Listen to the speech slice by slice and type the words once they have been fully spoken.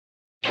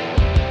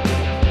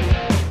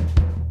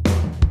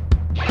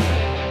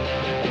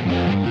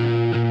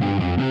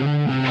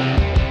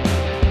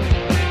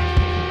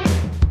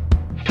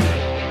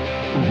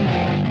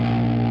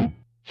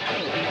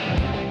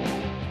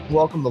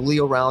welcome to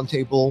Leo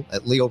Roundtable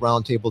at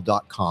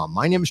leoroundtable.com.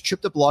 My name is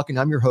Chip DeBlock, and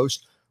I'm your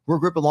host. We're a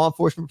group of law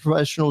enforcement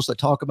professionals that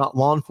talk about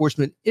law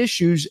enforcement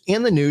issues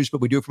and the news, but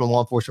we do it from a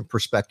law enforcement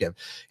perspective.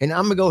 And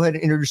I'm going to go ahead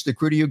and introduce the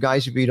crew to you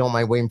guys, if you don't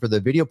mind waiting for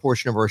the video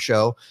portion of our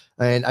show.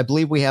 And I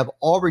believe we have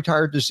all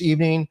retired this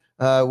evening.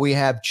 We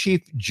have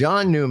Chief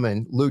John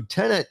Newman,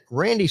 Lieutenant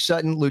Randy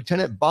Sutton,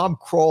 Lieutenant Bob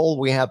Kroll.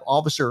 We have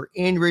Officer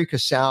Andrea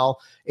Casal,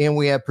 and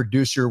we have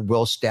producer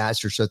Will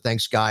Stasser. So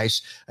thanks,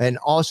 guys. And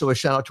also a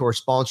shout out to our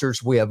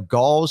sponsors. We have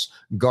Galls,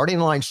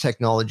 Guardian Lines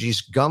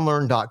Technologies,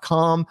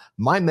 Gunlearn.com,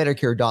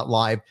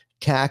 MyMedicare.live,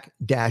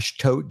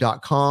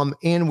 tac-tote.com,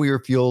 and we are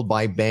fueled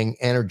by Bang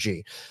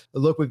Energy.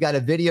 Look, we've got a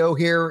video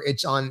here.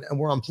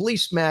 We're on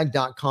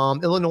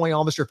policemag.com. Illinois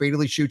officer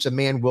fatally shoots a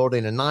man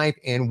wielding a knife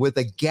and with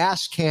a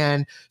gas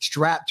can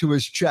strapped to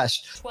his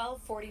chest.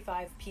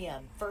 12:45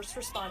 p.m. First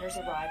responders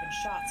arrive and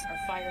shots are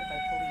fired by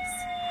police.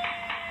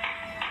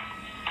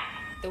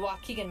 The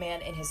Waukegan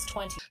man in his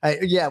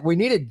 20s.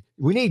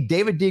 We need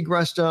David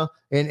DeGresta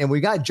and we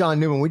got John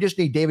Newman. We just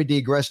need David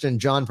DeGresta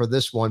and John for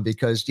this one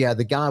because, we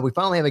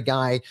finally have a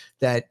guy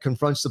that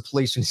confronts the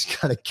police and he's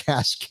got a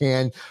gas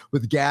can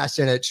with gas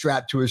in it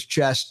strapped to his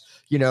chest,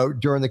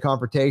 during the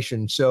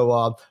confrontation.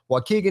 So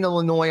Waukegan,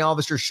 Illinois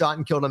officer shot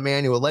and killed a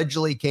man who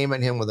allegedly came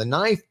at him with a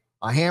knife,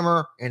 a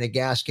hammer, and a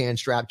gas can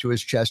strapped to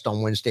his chest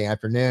on Wednesday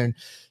afternoon.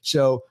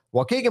 So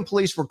Waukegan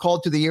police were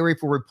called to the area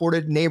for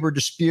reported neighbor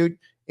dispute.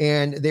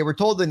 And they were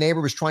told the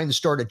neighbor was trying to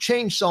start a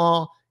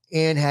chainsaw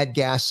and had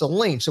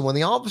gasoline. So when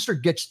the officer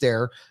gets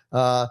there,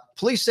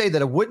 police say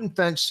that a wooden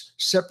fence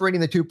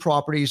separating the two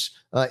properties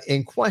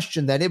in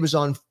question, that it was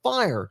on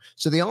fire.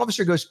 So the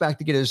officer goes back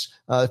to get his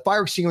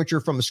fire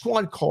extinguisher from a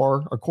squad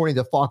car, according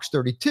to Fox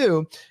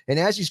 32. And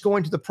as he's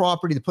going to the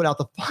property to put out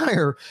the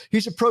fire,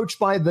 he's approached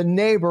by the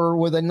neighbor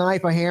with a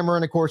knife, a hammer,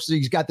 and of course,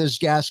 he's got this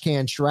gas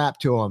can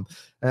strapped to him.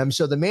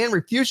 So the man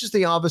refuses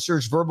the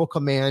officer's verbal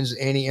commands,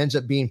 and he ends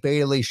up being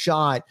fatally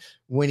shot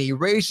when he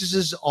raises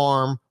his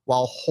arm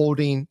while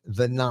holding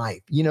the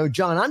knife.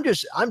 John,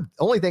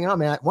 only thing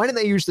I'm at, why didn't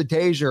they use the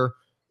taser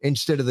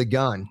instead of the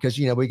gun? Because,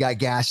 we got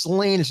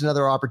gasoline. It's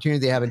another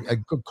opportunity to have a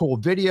good, cool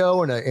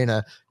video and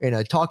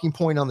a talking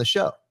point on the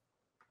show.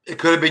 It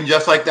could have been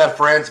just like that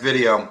France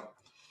video.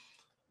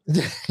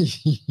 Although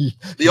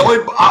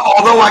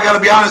I got to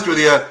be honest with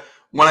you,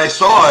 when I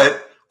saw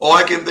it, all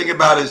I can think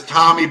about is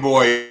Tommy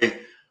Boy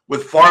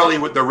with Farley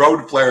with the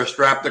road flare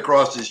strapped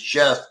across his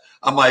chest.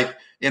 I'm like,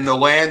 in the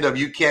land of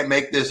you can't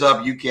make this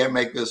up, you can't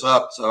make this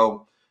up.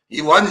 So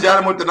he lunged at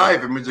him with the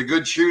knife. It was a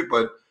good shoot,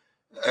 but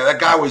that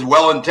guy was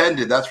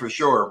well-intended, that's for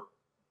sure.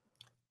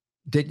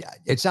 Did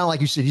it sound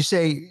like you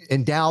say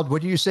endowed?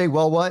 What do you say?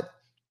 Well, what?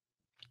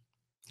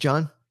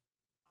 John?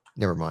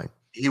 Never mind.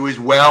 He was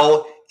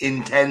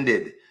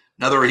well-intended.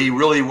 In other words,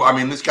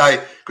 this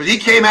guy, because he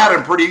came at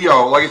him pretty,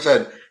 like I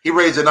said, he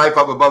raised a knife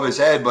up above his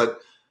head, but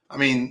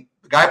the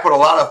guy put a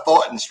lot of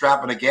thought in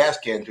strapping a gas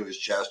can to his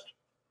chest.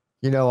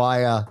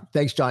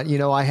 Thanks,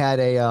 John. I had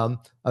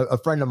a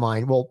friend of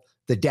mine,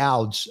 the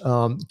Dowds,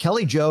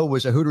 Kelly Jo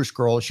was a Hooters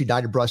girl. She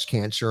died of breast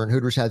cancer, and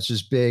Hooters has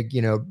this big,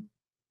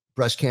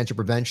 breast cancer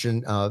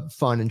prevention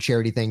fund and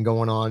charity thing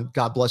going on.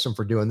 God bless them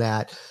for doing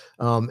that.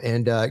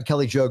 And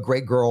Kelly Jo,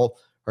 great girl,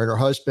 and her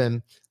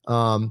husband,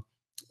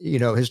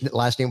 his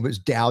last name was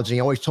Dowds. And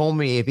he always told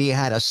me if he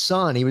had a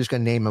son, he was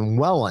going to name him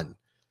Wellen.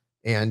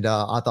 And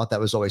I thought that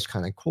was always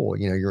kind of cool.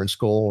 You're in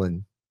school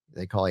and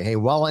they call you, hey,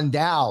 well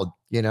endowed,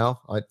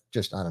 I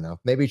don't know.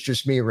 Maybe it's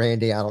just me,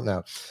 Randy. I don't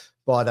know.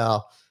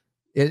 But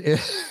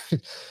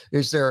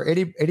is there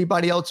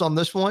anybody else on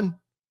this one?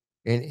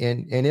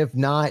 And if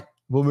not,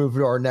 we'll move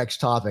to our next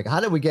topic. How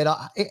did we get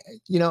off?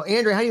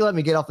 Andrew, how do you let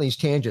me get off these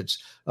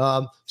tangents?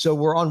 So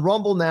we're on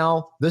Rumble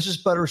now. This is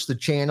Butters, the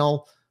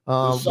channel.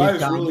 The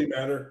size really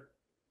matter.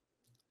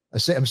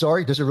 I'm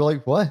sorry. Does it really?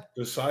 What?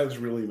 The size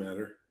really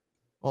matter.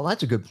 Well,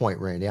 that's a good point,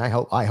 Randy. I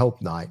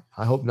hope not.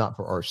 I hope not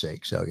for our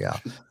sake. So yeah,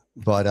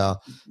 but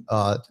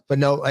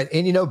no.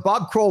 And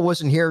Bob Kroll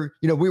wasn't here.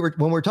 When we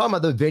were talking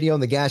about the video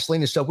and the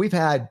gasoline and stuff, we've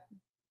had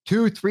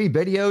 2-3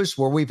 videos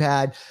where we've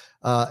had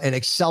an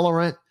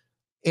accelerant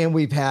and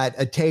we've had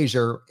a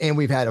taser and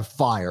we've had a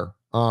fire.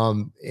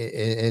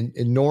 And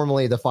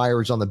normally the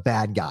fire is on the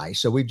bad guy.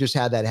 So we've just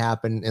had that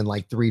happen in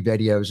like 3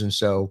 videos. And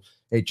so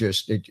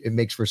it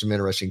makes for some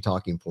interesting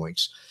talking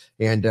points.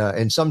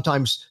 And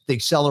sometimes the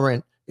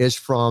accelerant is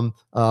from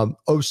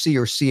OC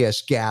or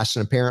CS gas.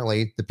 And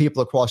apparently the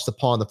people across the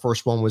pond, the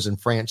first one was in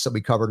France that we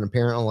covered. And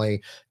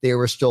apparently they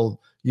were still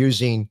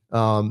using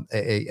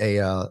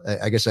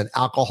I guess an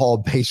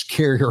alcohol-based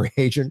carrier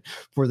agent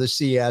for the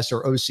CS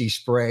or OC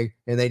spray.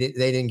 And they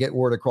didn't get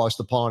word across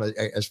the pond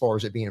as far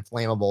as it being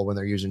flammable when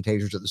they're using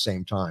tasers at the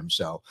same time.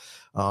 So,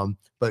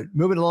 but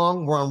moving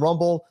along, we're on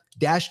Rumble.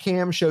 Dash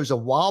cam shows a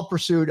wild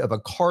pursuit of a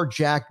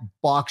carjacked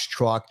box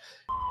truck.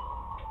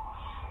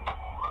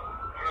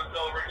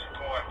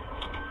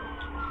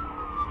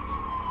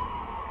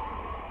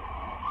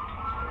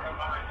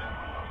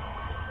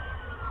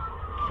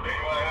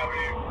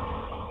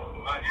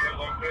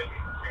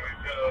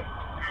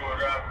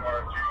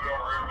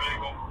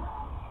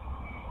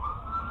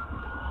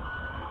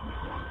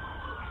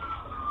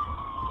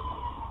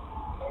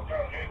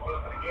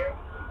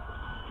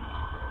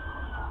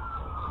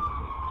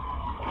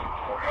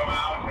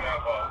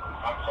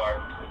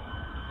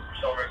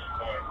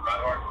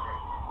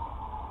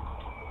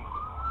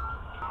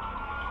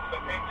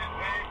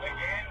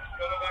 Again,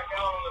 coming back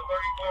out on the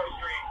 34th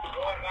Street.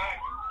 Going back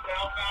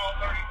southbound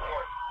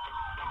 34th.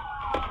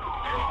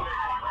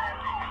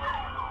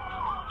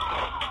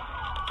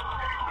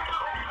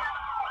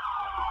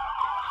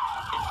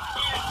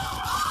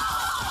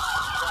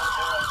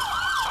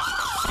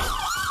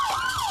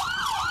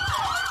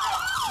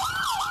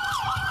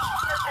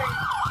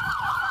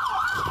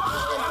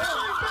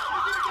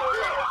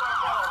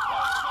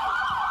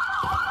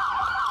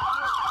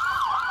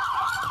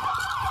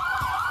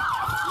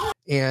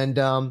 And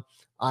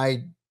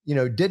I,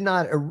 did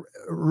not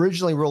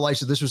originally realize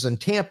that this was in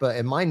Tampa,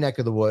 in my neck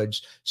of the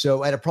woods.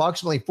 So at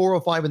approximately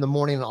 4:05 in the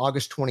morning on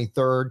August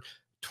 23rd,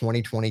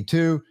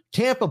 2022,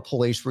 Tampa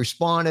police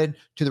responded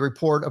to the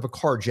report of a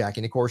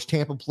carjacking. Of course,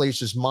 Tampa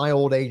police is my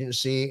old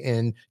agency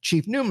and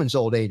Chief Newman's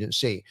old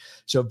agency.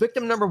 So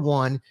victim number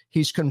one,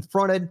 he's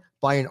confronted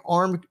by an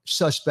armed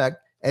suspect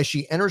as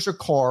she enters her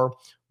car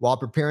while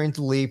preparing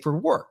to leave for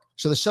work.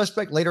 So the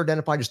suspect, later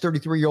identified as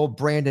 33-year-old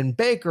Brandon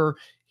Baker,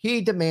 he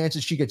demands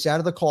that she gets out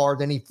of the car.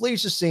 Then he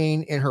flees the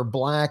scene in her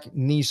black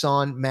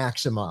Nissan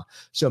Maxima.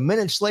 So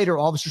minutes later,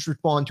 officers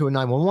respond to a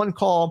 911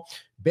 call.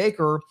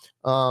 Baker,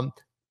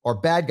 or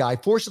bad guy,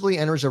 forcibly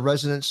enters a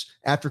residence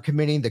after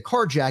committing the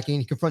carjacking.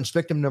 He confronts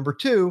victim number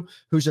two,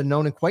 who's a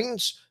known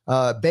acquaintance.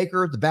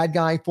 Baker, the bad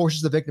guy,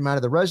 forces the victim out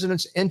of the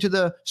residence into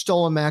the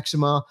stolen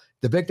Maxima.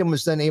 The victim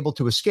was then able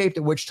to escape,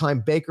 at which time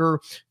Baker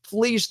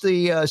flees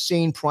the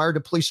scene prior to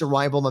police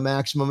arrival. The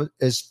Maxima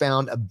is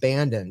found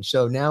abandoned.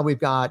 So now we've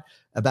got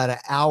about an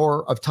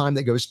hour of time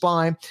that goes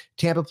by.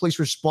 Tampa police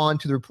respond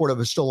to the report of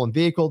a stolen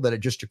vehicle that had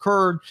just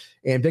occurred.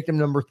 And victim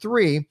number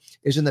three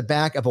is in the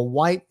back of a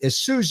white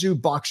Isuzu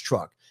box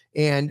truck.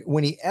 And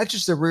when he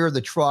exits the rear of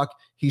the truck,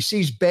 he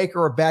sees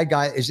Baker, a bad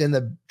guy, is in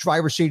the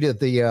driver's seat of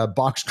the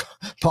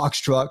box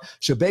truck.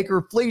 So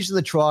Baker flees in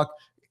the truck,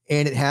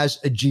 and it has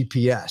a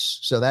GPS.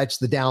 So that's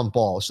the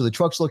downfall. So the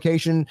truck's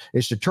location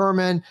is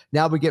determined.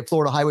 Now we get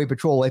Florida Highway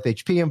Patrol,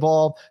 FHP,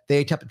 involved. They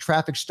attempt a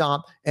traffic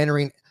stop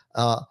entering,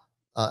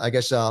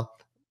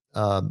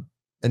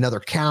 another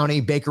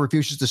county. Baker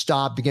refuses to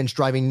stop, begins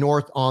driving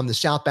north on the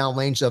southbound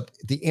lanes of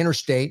the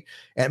interstate.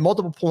 At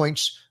multiple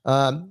points,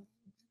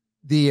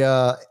 the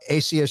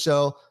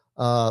ACSO,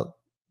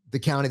 the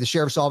county, the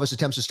sheriff's office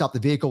attempts to stop the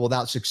vehicle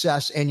without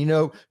success.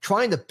 And,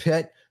 trying to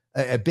pit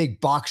a big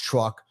box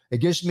truck, it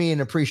gives me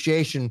an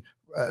appreciation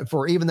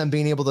for even them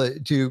being able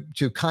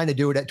to kind of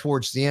do it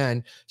towards the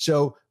end.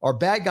 So our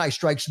bad guy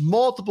strikes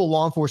multiple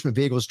law enforcement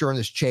vehicles during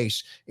this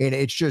chase, and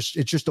it's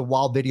just a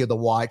wild video to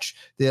watch.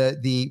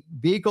 The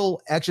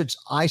vehicle exits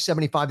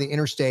I-75, the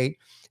interstate,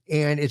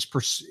 and it's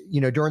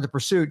during the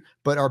pursuit,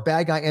 but our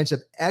bad guy ends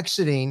up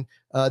exiting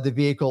the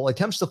vehicle,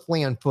 attempts to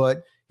flee on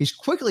foot. He's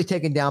quickly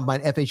taken down by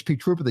an FHP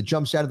trooper that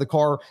jumps out of the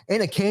car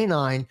and a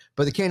canine,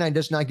 but the canine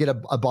does not get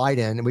a bite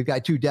in. And we've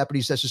got two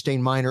deputies that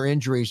sustain minor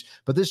injuries,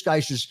 but this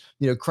guy's just,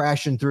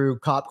 crashing through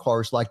cop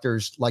cars like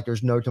there's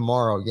no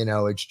tomorrow.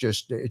 It's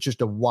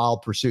just a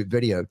wild pursuit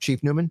video.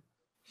 Chief Newman?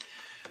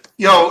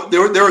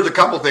 There was a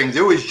couple things.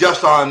 It was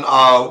just on,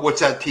 what's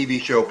that TV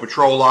show,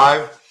 Patrol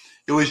Live?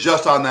 It was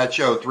just on that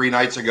show 3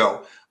 nights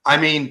ago. I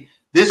mean,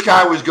 this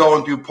guy was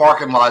going through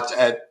parking lots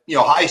at,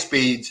 high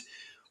speeds.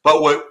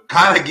 But what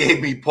kind of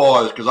gave me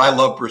pause, because I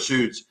love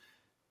pursuits,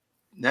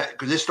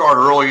 because this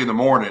started early in the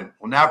morning.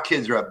 Well, now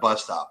kids are at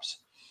bus stops.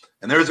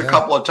 And there's a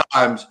couple of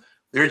times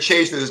they're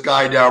chasing this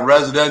guy down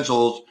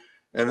residentials,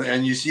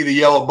 and you see the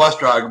yellow bus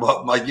driver,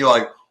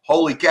 like,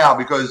 holy cow,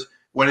 because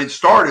when it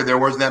started, there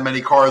wasn't that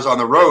many cars on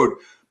the road.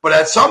 But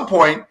at some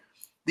point,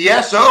 the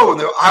SO and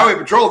the Highway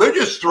Patrol, they're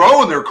just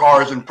throwing their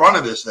cars in front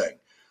of this thing.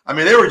 I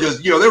mean, they were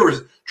just, they were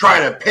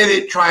trying to pit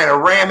it, trying to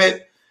ram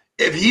it.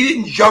 If he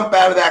didn't jump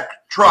out of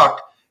that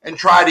truck and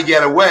try to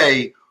get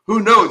away, who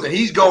knows? And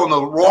he's going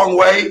the wrong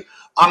way.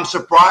 I'm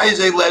surprised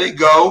they let it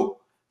go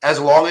as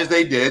long as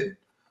they did,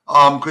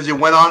 because it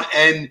went on,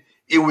 and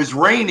it was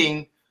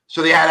raining,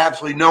 so they had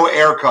absolutely no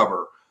air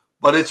cover.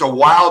 But it's a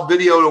wild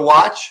video to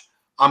watch.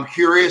 I'm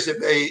curious if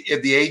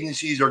the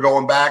agencies are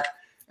going back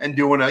and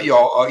doing a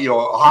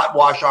hot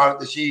wash on it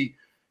to see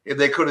if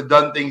they could have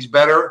done things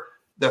better.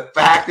 The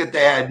fact that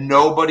they had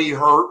nobody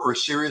hurt or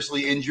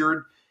seriously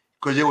injured,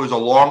 because it was a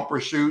long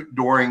pursuit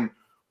during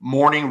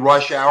morning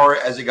rush hour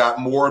as it got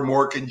more and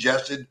more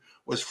congested,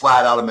 was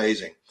flat out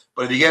amazing.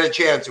 But if you get a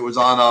chance, it was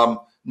on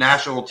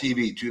national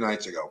TV 2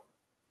 nights ago.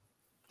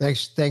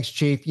 Thanks,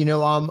 Chief.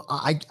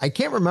 I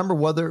can't remember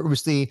whether it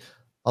was the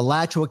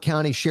Alachua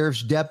County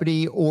Sheriff's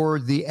deputy or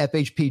the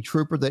FHP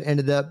trooper that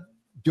ended up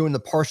doing the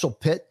partial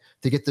pit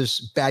to get this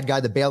bad guy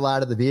to bail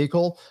out of the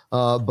vehicle.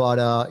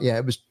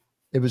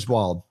 It was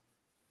wild.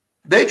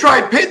 They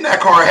tried pitting that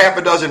car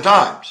 6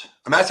 times,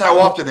 and that's how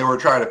often they were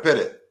trying to pit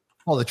it.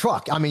 Oh, the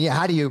truck. I mean,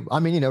 how do you,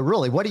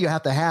 really, what do you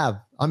have to have?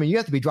 I mean, you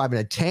have to be driving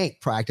a tank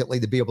practically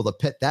to be able to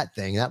pit that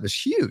thing. That was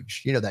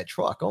huge. That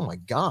truck. Oh my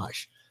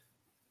gosh.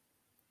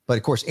 But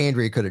of course,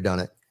 Andrea could have done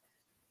it.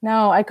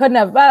 No, I couldn't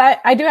have. But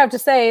I do have to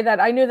say that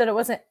I knew that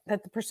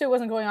that the pursuit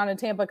wasn't going on in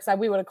Tampa, because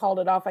we would have called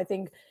it off. I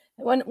think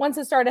once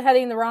it started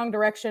heading the wrong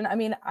direction, I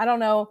mean, I don't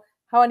know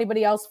how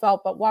anybody else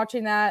felt, but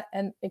watching that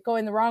and it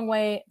going the wrong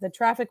way, the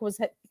traffic was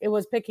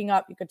picking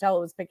up. You could tell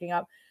it was picking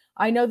up.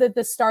 I know that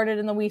this started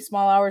in the wee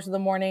small hours of the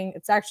morning.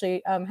 It's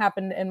actually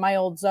happened in my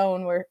old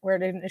zone where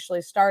it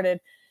initially started.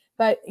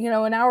 But,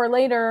 an hour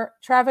later,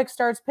 traffic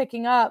starts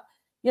picking up.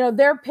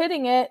 They're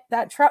pitting it.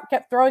 That truck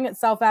kept throwing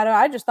itself at it.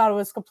 I just thought it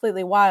was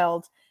completely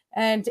wild.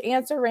 And to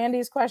answer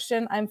Randy's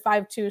question, I'm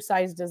 5'2",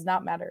 size does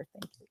not matter.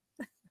 Thank you.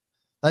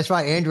 That's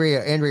right.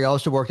 Andrea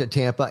also worked at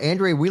Tampa.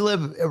 Andrea, we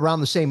live around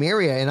the same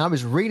area, and I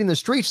was reading the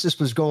streets. This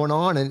was going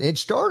on, and it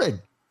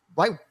started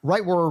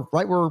right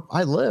where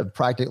I live,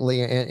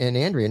 practically, and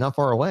Andrea, not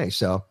far away.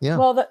 So, yeah.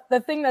 Well,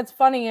 the thing that's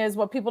funny is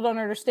what people don't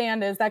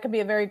understand is that can be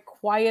a very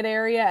quiet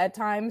area at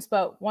times,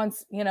 but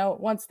once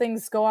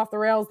things go off the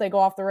rails, they go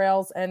off the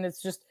rails, and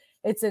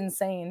it's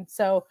insane.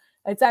 So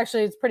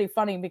it's pretty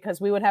funny because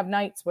we would have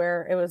nights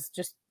where it was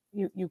just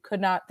you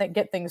could not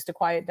get things to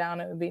quiet down.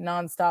 It would be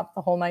nonstop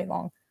the whole night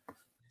long.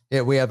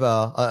 Yeah, we have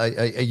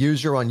a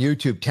user on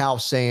YouTube, Tao,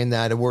 saying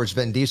that where's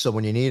Vin Diesel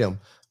when you need him.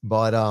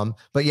 But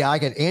yeah,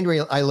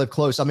 Andrea, I live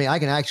close. I mean, I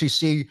can actually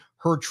see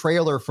her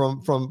trailer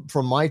from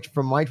my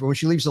when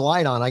she leaves the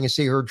light on, I can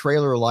see her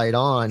trailer light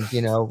on,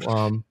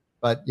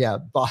 but yeah,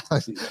 Bob, I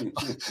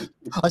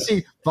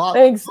see Bob.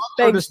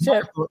 Thanks,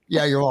 Chip.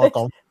 Yeah, you're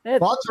welcome.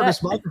 Bob turned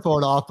his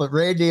microphone off, but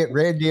Randy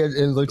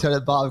and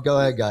Lieutenant Bob, go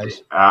ahead,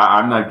 guys.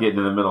 I'm not getting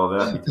in the middle of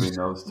that between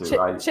those two.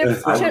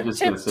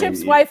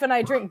 Chip's wife and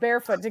I drink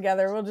barefoot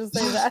together. We'll just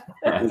say that.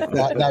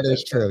 that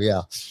is true.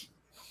 Yeah.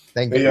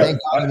 Thank God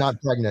I'm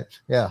not pregnant.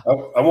 Yeah.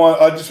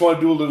 I just want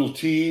to do a little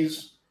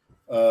tease.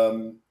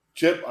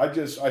 Chip,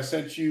 I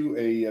sent you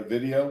a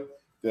video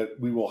that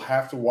we will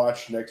have to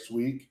watch next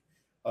week.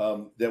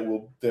 That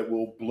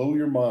will blow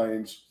your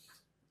minds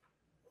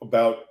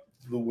about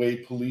the way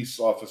police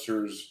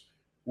officers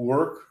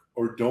work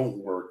or don't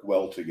work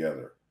well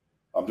together.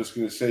 I'm just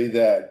going to say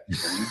that,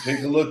 and you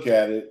take a look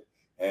at it,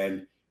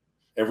 and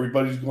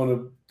everybody's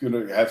going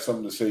to have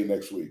something to say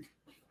next week.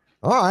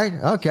 All right.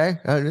 Okay.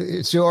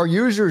 So our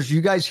users, you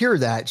guys hear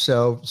that.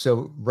 So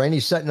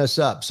Randy's setting us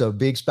up. So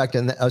be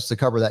expecting us to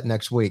cover that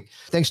next week.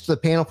 Thanks to the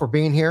panel for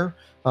being here.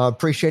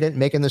 Appreciate it,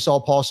 making this all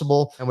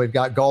possible. And we've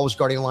got Galls,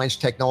 Guardian Alliance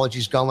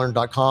Technologies,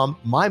 gunlearn.com,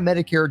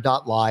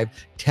 mymedicare.live,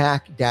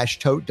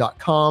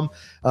 tac-tote.com,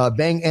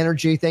 Bang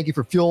Energy. Thank you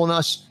for fueling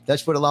us.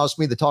 That's what allows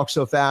me to talk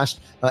so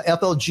fast.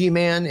 FLG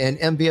Man and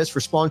MVS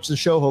for sponsoring the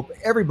show. Hope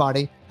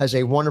everybody has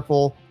a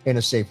wonderful and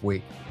a safe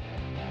week.